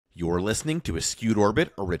You're listening to a Skewed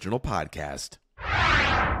Orbit original podcast.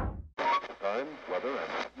 Time, weather,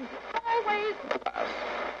 and always pass.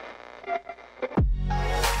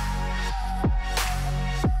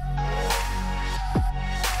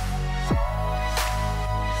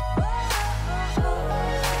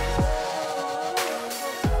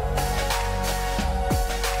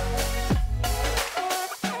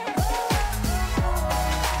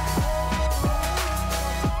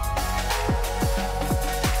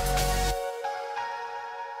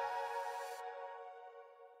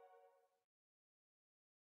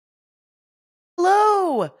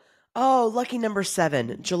 Hello. Oh, lucky number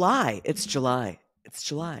 7, July. It's July. It's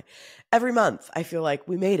July. Every month, I feel like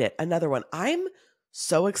we made it. Another one. I'm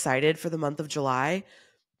so excited for the month of July.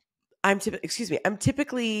 I'm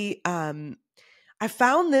typically, I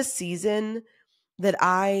found this season that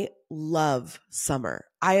I love summer.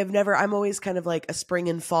 I'm always kind of like a spring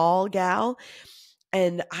and fall gal.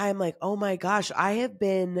 And I'm like, oh my gosh, I have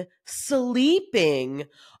been sleeping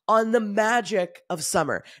on the magic of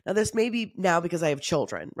summer. Now, this may be now because I have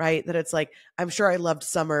children, right? That it's like, I'm sure I loved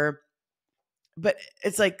summer, but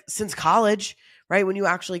it's like since college, right? When you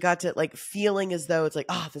actually got to like feeling as though it's like,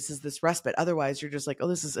 oh, this is this respite. Otherwise, you're just like, oh,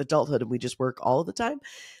 this is adulthood and we just work all of the time.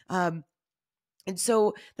 And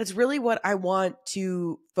so that's really what I want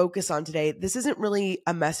to focus on today. This isn't really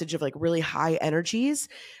a message of like really high energies.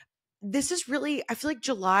 This is really, I feel like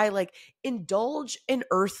July, like indulge in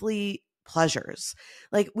earthly pleasures.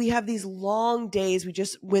 Like we have these long days. We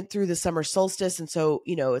just went through the summer solstice. And so,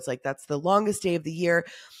 it's like, that's the longest day of the year.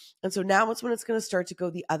 And so now it's when it's going to start to go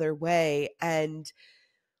the other way. And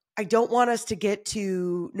I don't want us to get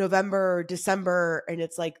to November or December. And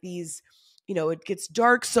it's like these, it gets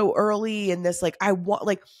dark so early and this, like,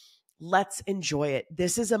 let's enjoy it.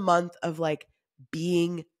 This is a month of like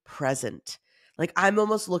being present. Like I'm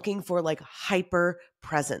almost looking for like hyper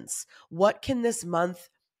presence. What can this month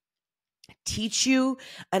teach you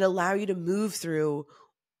and allow you to move through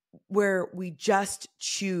where we just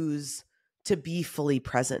choose to be fully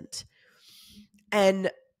present? And,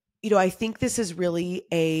 I think this is really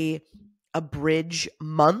a bridge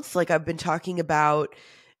month. Like I've been talking about,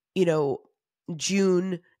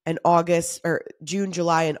 June and August, or June,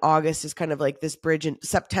 July, and August is kind of like this bridge. In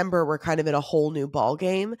September, we're kind of in a whole new ball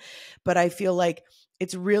game. But I feel like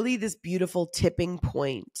it's really this beautiful tipping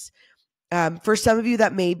point. For some of you,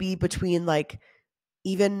 that may be between like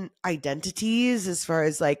even identities, as far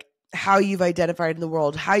as like how you've identified in the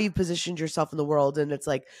world, how you've positioned yourself in the world. And it's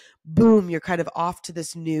like, boom, you're kind of off to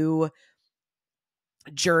this new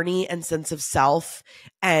journey and sense of self.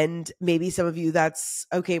 And maybe some of you, that's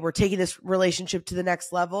okay, we're taking this relationship to the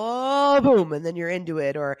next level, boom, and then you're into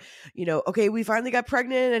it. Or, okay, we finally got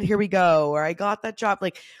pregnant and here we go. Or I got that job.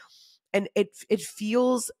 Like, and it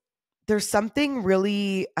feels, there's something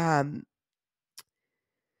really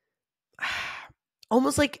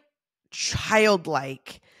almost like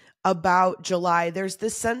childlike about July. There's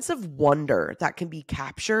this sense of wonder that can be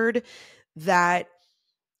captured that,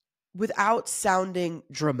 without sounding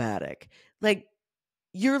dramatic, like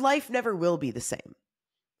your life never will be the same.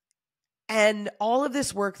 And all of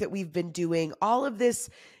this work that we've been doing, all of this,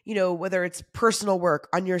 whether it's personal work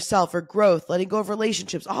on yourself or growth, letting go of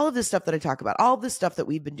relationships, all of this stuff that I talk about, all of this stuff that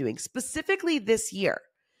we've been doing specifically this year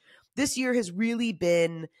has really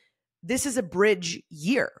been, this is a bridge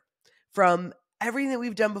year from everything that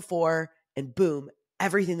we've done before and boom,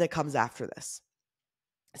 everything that comes after this.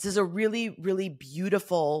 This is a really, really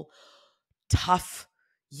beautiful, tough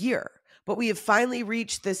year. But we have finally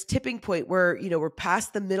reached this tipping point where, we're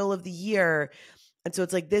past the middle of the year. And so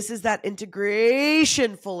it's like, this is that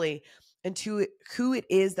integration fully into who it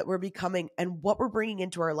is that we're becoming and what we're bringing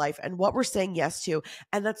into our life and what we're saying yes to.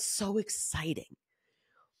 And that's so exciting.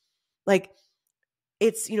 Like,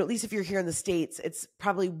 it's, at least if you're here in the States, it's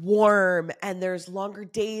probably warm and there's longer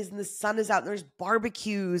days and the sun is out and there's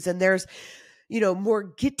barbecues and there's, more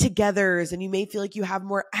get-togethers and you may feel like you have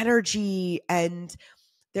more energy, and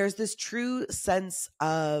there's this true sense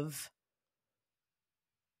of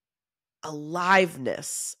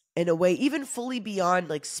aliveness in a way, even fully beyond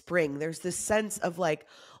like spring. There's this sense of like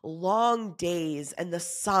long days and the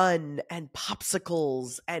sun and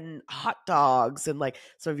popsicles and hot dogs, and like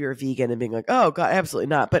some of you are vegan and being like, oh God, absolutely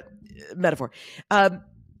not, but metaphor.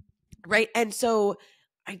 Right. And so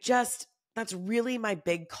that's really my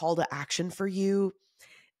big call to action for you,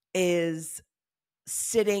 is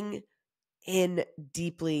sitting in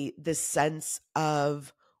deeply this sense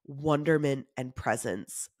of wonderment and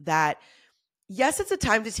presence that, yes, it's a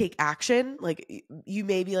time to take action. Like you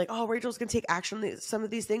may be like, oh, Rachel's going to take action on some of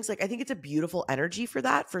these things. Like, I think it's a beautiful energy for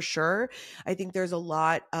that, for sure. I think there's a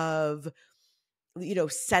lot of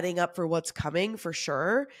setting up for what's coming for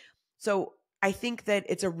sure. So I think that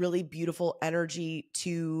it's a really beautiful energy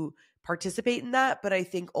to participate in that. But I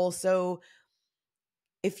think also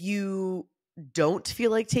if you don't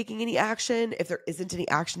feel like taking any action, if there isn't any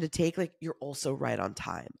action to take, like you're also right on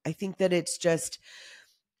time. I think that it's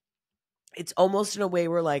almost in a way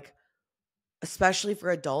where like, especially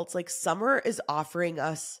for adults, like summer is offering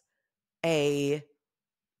us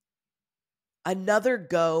another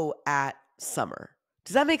go at summer.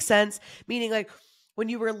 Does that make sense? Meaning like when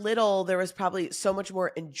you were little, there was probably so much more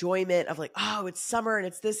enjoyment of like, oh, it's summer and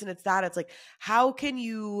it's this and it's that. It's like, how can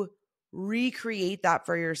you recreate that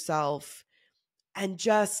for yourself and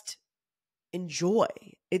just enjoy?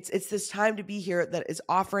 It's this time to be here that is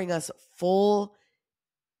offering us full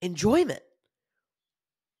enjoyment.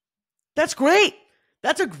 That's great.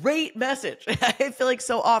 That's a great message. I feel like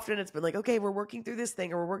so often it's been like, okay, we're working through this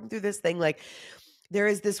thing or we're working through this thing. Like there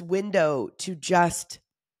is this window to just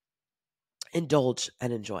indulge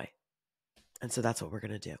and enjoy. And so that's what we're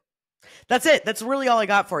going to do. That's it. That's really all I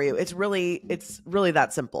got for you. It's really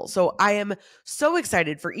that simple. So I am so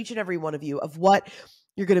excited for each and every one of you of what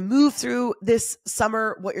you're going to move through this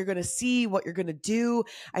summer, what you're going to see, what you're going to do.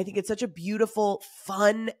 I think it's such a beautiful,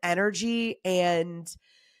 fun energy. And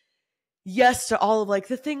yes, to all of like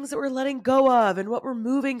the things that we're letting go of and what we're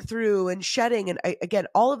moving through and shedding. And again,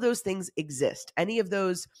 all of those things exist. Any of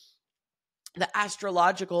those, the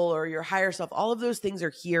astrological or your higher self, all of those things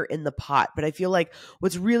are here in the pot. But I feel like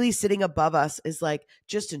what's really sitting above us is like,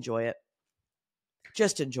 just enjoy it.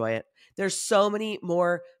 Just enjoy it. There's so many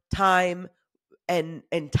more times and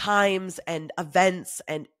events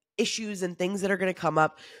and issues and things that are going to come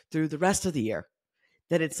up through the rest of the year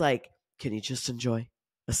that it's like, can you just enjoy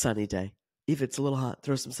a sunny day? If it's a little hot,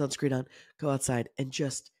 throw some sunscreen on, go outside and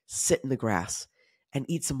just sit in the grass and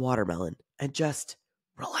eat some watermelon and just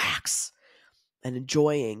relax and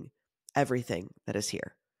enjoying everything that is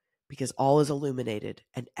here, because all is illuminated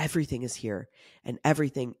and everything is here and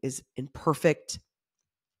everything is in perfect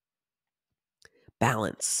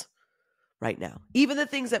balance right now. Even the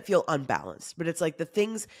things that feel unbalanced, but it's like the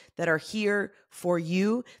things that are here for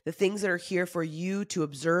you, the things that are here for you to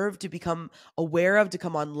observe, to become aware of, to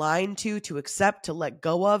come online to accept, to let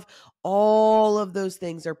go of, all of those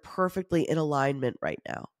things are perfectly in alignment right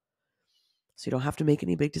now. So you don't have to make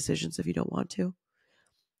any big decisions if you don't want to.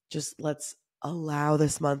 Just let's allow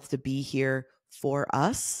this month to be here for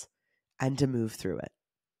us and to move through it.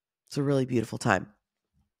 It's a really beautiful time.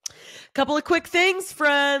 Couple of quick things,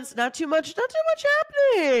 friends. Not too much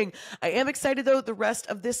happening. I am excited though. The rest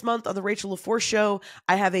of this month on the Rachel LaForce Show,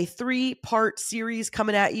 I have a 3-part series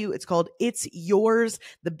coming at you. It's called It's Yours,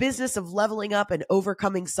 the business of leveling up and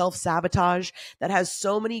overcoming self-sabotage, that has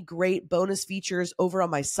so many great bonus features over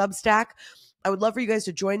on my Substack. I would love for you guys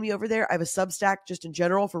to join me over there. I have a Substack just in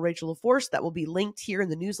general for Rachel LaForce that will be linked here in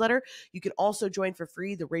the newsletter. You can also join for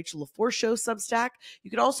free the Rachel LaForce Show Substack.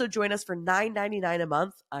 You can also join us for $9.99 a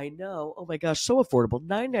month. I know. Oh my gosh, so affordable.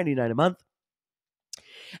 $9.99 a month.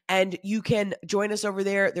 And you can join us over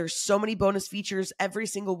there. There's so many bonus features every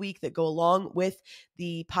single week that go along with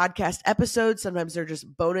the podcast episodes. Sometimes they're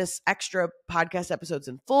just bonus extra podcast episodes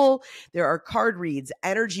in full. There are card reads,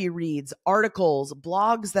 energy reads, articles,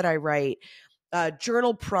 blogs that I write,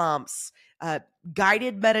 journal prompts,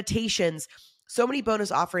 guided meditations. So many bonus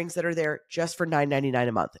offerings that are there just for $9.99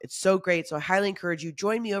 a month. It's so great. So I highly encourage you,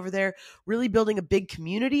 join me over there, really building a big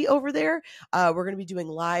community over there. We're going to be doing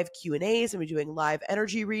live Q&As and we're doing live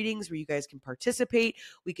energy readings where you guys can participate.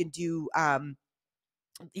 We can do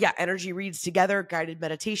energy reads together, guided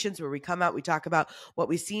meditations where we come out, we talk about what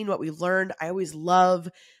we've seen, what we've learned. I always love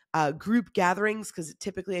group gatherings because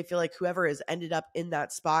typically I feel like whoever has ended up in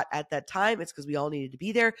that spot at that time, it's because we all needed to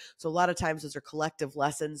be there. So a lot of times those are collective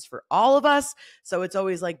lessons for all of us. So it's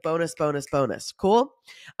always like bonus. Cool.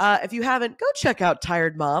 If you haven't, go check out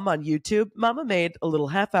Tired Mom on YouTube. Mama made a little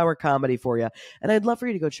half-hour comedy for you, and I'd love for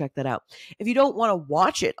you to go check that out. If you don't want to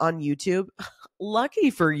watch it on YouTube, lucky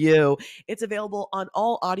for you, it's available on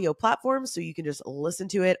all audio platforms. So you can just listen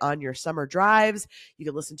to it on your summer drives. You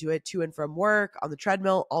can listen to it to and from work, on the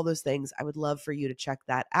treadmill, all those things. I would love for you to check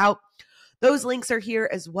that out. Those links are here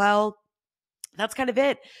as well. That's kind of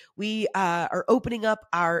it. We are opening up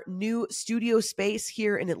our new studio space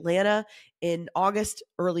here in Atlanta in August,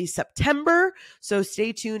 early September. So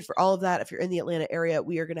stay tuned for all of that. If you're in the Atlanta area,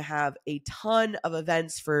 we are going to have a ton of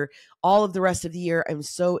events for all of the rest of the year. I'm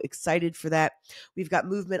so excited for that. We've got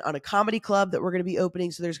movement on a comedy club that we're going to be opening.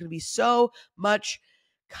 So there's going to be so much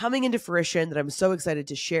coming into fruition that I'm so excited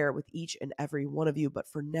to share with each and every one of you. But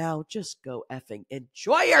for now, just go effing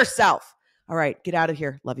enjoy yourself. All right, get out of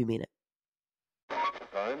here. Love you, mean it.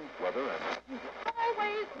 Time, weather, and